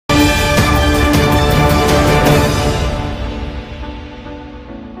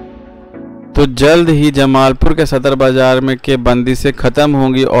तो जल्द ही जमालपुर के सदर बाज़ार में के बंदिशें ख़त्म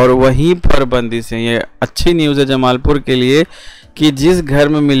होंगी और वहीं पर बंदिशें, ये अच्छी न्यूज़ है जमालपुर के लिए कि जिस घर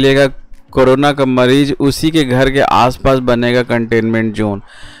में मिलेगा कोरोना का मरीज उसी के घर के आसपास बनेगा कंटेनमेंट जोन।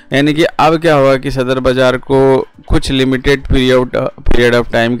 यानी कि अब क्या होगा कि सदर बाज़ार को कुछ लिमिटेड पीरियड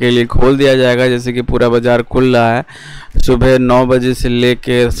ऑफ टाइम के लिए खोल दिया जाएगा। जैसे कि पूरा बाज़ार खुल रहा है सुबह 9 बजे से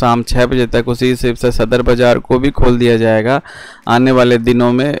लेकर शाम 6 बजे तक, उसी हिसाब से सदर बाज़ार को भी खोल दिया जाएगा आने वाले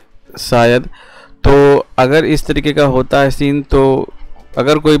दिनों में शायद। तो अगर इस तरीके का होता है सीन, तो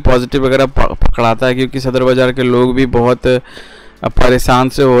अगर कोई पॉजिटिव वगैरह पकड़ाता है, क्योंकि सदर बाज़ार के लोग भी बहुत परेशान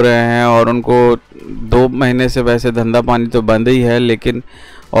से हो रहे हैं और उनको 2 महीने से वैसे धंधा पानी तो बंद ही है, लेकिन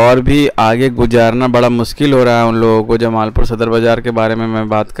और भी आगे गुजारना बड़ा मुश्किल हो रहा है उन लोगों को। जमालपुर सदर बाज़ार के बारे में मैं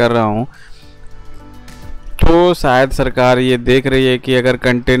बात कर रहा हूँ। तो शायद सरकार ये देख रही है कि अगर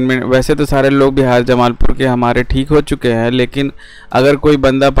कंटेनमेंट, वैसे तो सारे लोग बिहार जमालपुर के हमारे ठीक हो चुके हैं, लेकिन अगर कोई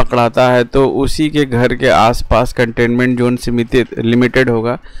बंदा पकड़ाता है तो उसी के घर के आसपास कंटेनमेंट जोन सीमित लिमिटेड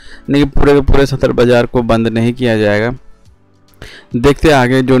होगा, नहीं पूरे के पूरे सदर बाज़ार को बंद नहीं किया जाएगा। देखते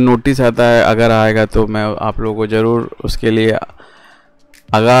आगे जो नोटिस आता है, अगर आएगा तो मैं आप लोगों को ज़रूर उसके लिए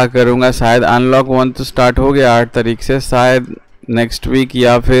आगाह करूँगा। शायद अनलॉक 1 तो स्टार्ट हो गया 8 तारीख से, शायद नेक्स्ट वीक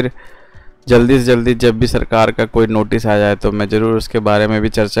या फिर जल्दी से जल्दी जब भी सरकार का कोई नोटिस आ जाए तो मैं ज़रूर उसके बारे में भी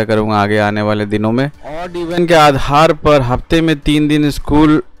चर्चा करूँगा आगे आने वाले दिनों में। ऑड इवन के आधार पर हफ्ते में 3 दिन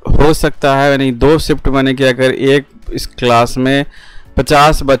स्कूल हो सकता है, यानी 2 शिफ्ट बने कि अगर एक इस क्लास में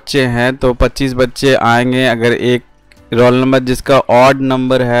 50 बच्चे हैं तो 25 बच्चे आएंगे। अगर एक रोल नंबर जिसका ऑड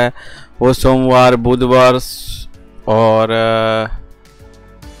नंबर है वो सोमवार, बुधवार और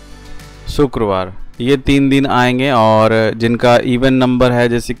शुक्रवार, ये 3 दिन आएंगे। और जिनका इवन नंबर है,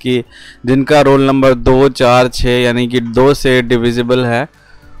 जैसे कि जिनका रोल नंबर 2, 4, 6 यानी कि 2 से डिविजिबल है,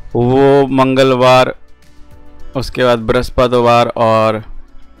 वो मंगलवार, उसके बाद बृहस्पतिवार और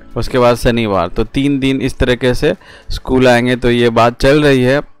उसके बाद शनिवार, तो 3 दिन इस तरीके से स्कूल आएंगे। तो ये बात चल रही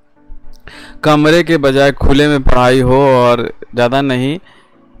है कमरे के बजाय खुले में पढ़ाई हो, और ज़्यादा नहीं,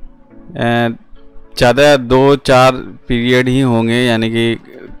 ज़्यादा 2-4 पीरियड ही होंगे, यानी कि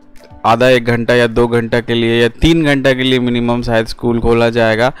आधा 1 घंटा या 2 घंटा के लिए या 3 घंटा के लिए मिनिमम शायद स्कूल खोला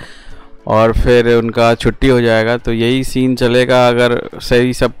जाएगा और फिर उनका छुट्टी हो जाएगा। तो यही सीन चलेगा अगर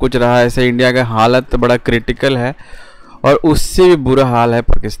सही सब कुछ रहा। ऐसे इंडिया का हालत तो बड़ा क्रिटिकल है और उससे भी बुरा हाल है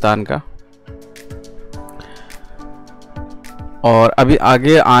पाकिस्तान का। और अभी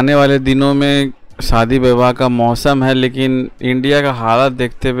आगे आने वाले दिनों में शादी विवाह का मौसम है, लेकिन इंडिया का हालत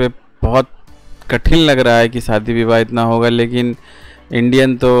देखते हुए बहुत कठिन लग रहा है कि शादी विवाह इतना होगा। लेकिन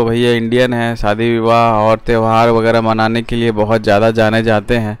इंडियन तो भैया इंडियन है, शादी विवाह और त्यौहार वगैरह मनाने के लिए बहुत ज़्यादा जाने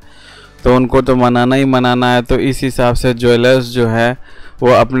जाते हैं, तो उनको तो मनाना ही मनाना है। तो इस हिसाब से ज्वेलर्स जो है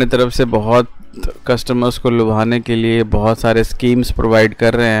वो अपने तरफ से बहुत कस्टमर्स को लुभाने के लिए बहुत सारे स्कीम्स प्रोवाइड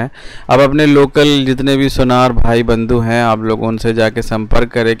कर रहे हैं। अब अपने लोकल जितने भी सुनार भाई बंधु हैं, आप लोग उनसे जाके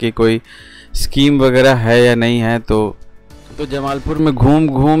संपर्क करें कि कोई स्कीम वगैरह है या नहीं है। तो जमालपुर में घूम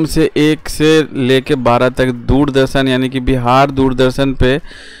घूम से 1 से लेके 12 तक दूरदर्शन यानी कि बिहार दूरदर्शन पे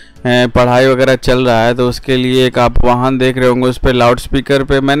पढ़ाई वगैरह चल रहा है। तो उसके लिए एक आप वाहन देख रहे होंगे, उस पर लाउड स्पीकर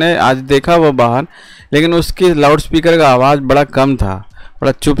पे मैंने आज देखा वो वाहन, लेकिन उसके लाउड स्पीकर का आवाज़ बड़ा कम था,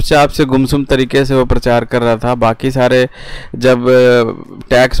 बड़ा चुपचाप से गुमसुम तरीके से वो प्रचार कर रहा था। बाकी सारे जब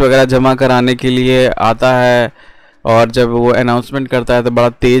टैक्स वगैरह जमा कराने के लिए आता है और जब वो अनाउंसमेंट करता है तो बड़ा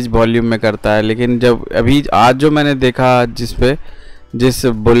तेज़ वॉल्यूम में करता है। लेकिन जब अभी आज जो मैंने देखा जिस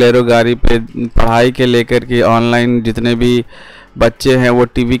बोलेरो गाड़ी पे पढ़ाई के लेकर के ऑनलाइन जितने भी बच्चे हैं वो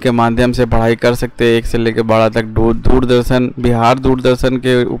टीवी के माध्यम से पढ़ाई कर सकते हैं 1 से लेकर 12 तक दूरदर्शन, बिहार दूरदर्शन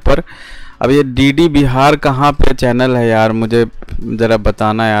के ऊपर। अब ये डीडी बिहार कहाँ पे चैनल है यार, मुझे ज़रा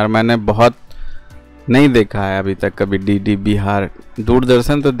बताना यार, मैंने बहुत नहीं देखा है अभी तक कभी डीडी बिहार।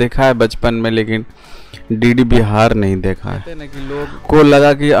 दूरदर्शन तो देखा है बचपन में, लेकिन डीडी बिहार नहीं देखा है। लोग को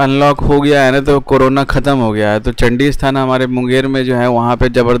लगा कि अनलॉक हो गया है ना, तो कोरोना ख़त्म हो गया है। तो चंडी स्थान हमारे मुंगेर में जो है वहाँ पे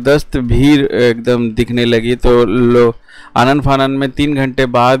ज़बरदस्त भीड़ एकदम दिखने लगी। तो लोग आनन फानन में 3 घंटे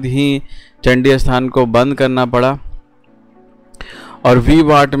बाद ही चंडी स्थान को बंद करना पड़ा और वी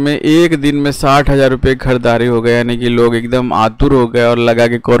वाट में एक दिन में 60,000 रुपये खरीदारी हो गया, यानी कि लोग एकदम आतुर हो गए और लगा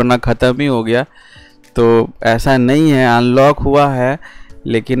कि कोरोना ख़त्म ही हो गया। तो ऐसा नहीं है, अनलॉक हुआ है,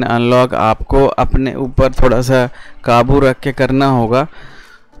 लेकिन अनलॉक आपको अपने ऊपर थोड़ा सा काबू रख के करना होगा।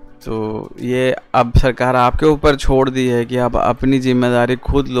 तो ये अब सरकार आपके ऊपर छोड़ दी है कि आप अपनी जिम्मेदारी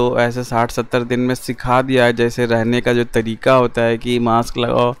खुद लो। ऐसे 60-70 दिन में सिखा दिया है, जैसे रहने का जो तरीका होता है कि मास्क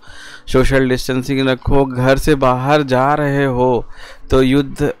लगाओ, सोशल डिस्टेंसिंग रखो, घर से बाहर जा रहे हो तो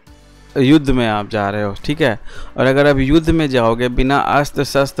युद्ध में आप जा रहे हो, ठीक है। और अगर आप युद्ध में जाओगे बिना अस्त्र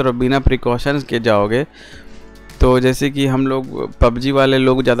शस्त्र और बिना प्रिकॉशंस के जाओगे तो जैसे कि हम लोग पबजी वाले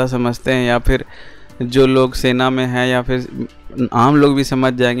लोग ज़्यादा समझते हैं, या फिर जो लोग सेना में हैं, या फिर आम लोग भी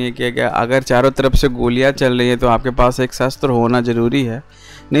समझ जाएंगे कि अगर चारों तरफ से गोलियां चल रही है तो आपके पास एक शस्त्र होना ज़रूरी है,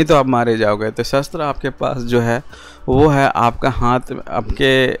 नहीं तो आप मारे जाओगे। तो शस्त्र आपके पास जो है वो है आपका हाथ,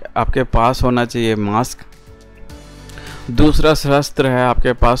 आपके पास होना चाहिए मास्क। दूसरा शस्त्र है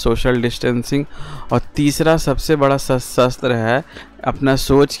आपके पास सोशल डिस्टेंसिंग, और तीसरा सबसे बड़ा शस्त्र है अपना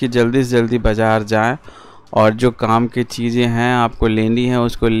सोच कि जल्दी से जल्दी बाज़ार जाएं और जो काम की चीज़ें हैं आपको लेनी है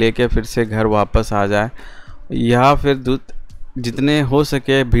उसको लेके फिर से घर वापस आ जाए, या फिर जितने हो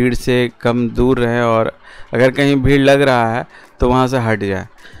सके भीड़ से कम दूर रहे, और अगर कहीं भीड़ लग रहा है तो वहाँ से हट जाए।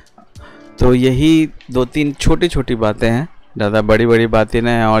 तो यही 2-3 छोटी छोटी बातें हैं, ज़्यादा बड़ी बड़ी बातें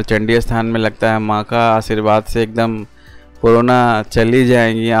नहीं हैं। और चंडी स्थान में लगता है माँ का आशीर्वाद से एकदम कोरोना चली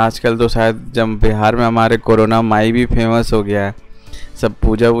जाएंगी। आजकल तो शायद जब बिहार में हमारे कोरोना माई भी फेमस हो गया है, सब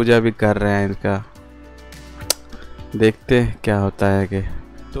पूजा वूजा भी कर रहे हैं इनका, देखते हैं क्या होता है कि।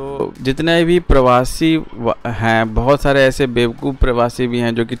 तो जितने भी प्रवासी हैं, बहुत सारे ऐसे बेवकूफ़ प्रवासी भी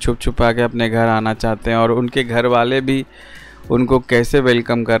हैं जो कि छुप छुपा के अपने घर आना चाहते हैं, और उनके घर वाले भी उनको कैसे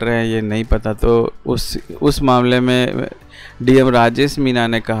वेलकम कर रहे हैं ये नहीं पता। तो उस मामले में डीएम राजेश मीना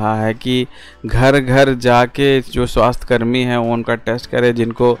ने कहा है कि घर घर जाके जो स्वास्थ्यकर्मी हैं वो उनका टेस्ट करें,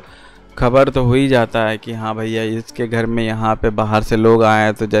 जिनको खबर तो हो ही जाता है कि हाँ भैया इसके घर में यहाँ पे बाहर से लोग आए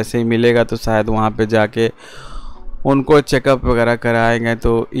हैं, तो जैसे ही मिलेगा तो शायद वहाँ पे जाके उनको चेकअप वगैरह कराएंगे।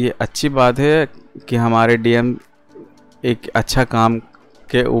 तो ये अच्छी बात है कि हमारे डीएम एक अच्छा काम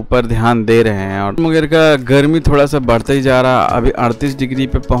के ऊपर ध्यान दे रहे हैं। और मुंगेर का गर्मी थोड़ा सा बढ़ता ही जा रहा, अभी 38 डिग्री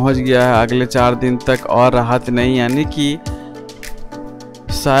पे पहुंच गया है। अगले 4 दिन तक और राहत नहीं, यानी कि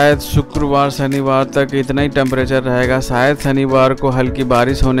शायद शुक्रवार शनिवार तक इतना ही टेम्परेचर रहेगा। शायद शनिवार को हल्की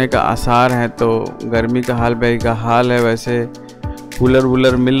बारिश होने का आसार है। तो गर्मी का हाल बेई का हाल है। वैसे कूलर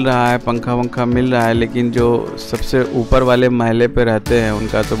वूलर मिल रहा है, पंखा वंखा मिल रहा है, लेकिन जो सबसे ऊपर वाले महले पे रहते हैं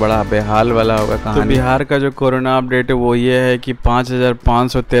उनका तो बड़ा बेहाल वाला होगा कहानी। तो बिहार का जो कोरोना अपडेट है वो ये है कि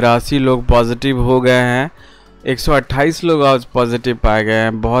 5583 लोग पॉजिटिव हो गए हैं, 128 लोग आज पॉजिटिव पाए गए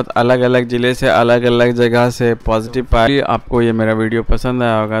हैं। बहुत अलग अलग ज़िले से, अलग अलग जगह से पॉजिटिव पाए। आपको ये मेरा वीडियो पसंद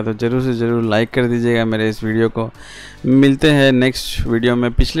आया होगा तो ज़रूर से ज़रूर लाइक कर दीजिएगा मेरे इस वीडियो को। मिलते हैं नेक्स्ट वीडियो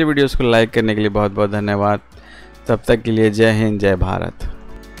में। पिछले वीडियोस को लाइक करने के लिए बहुत बहुत धन्यवाद। तब तक के लिए जय हिंद, जय भारत।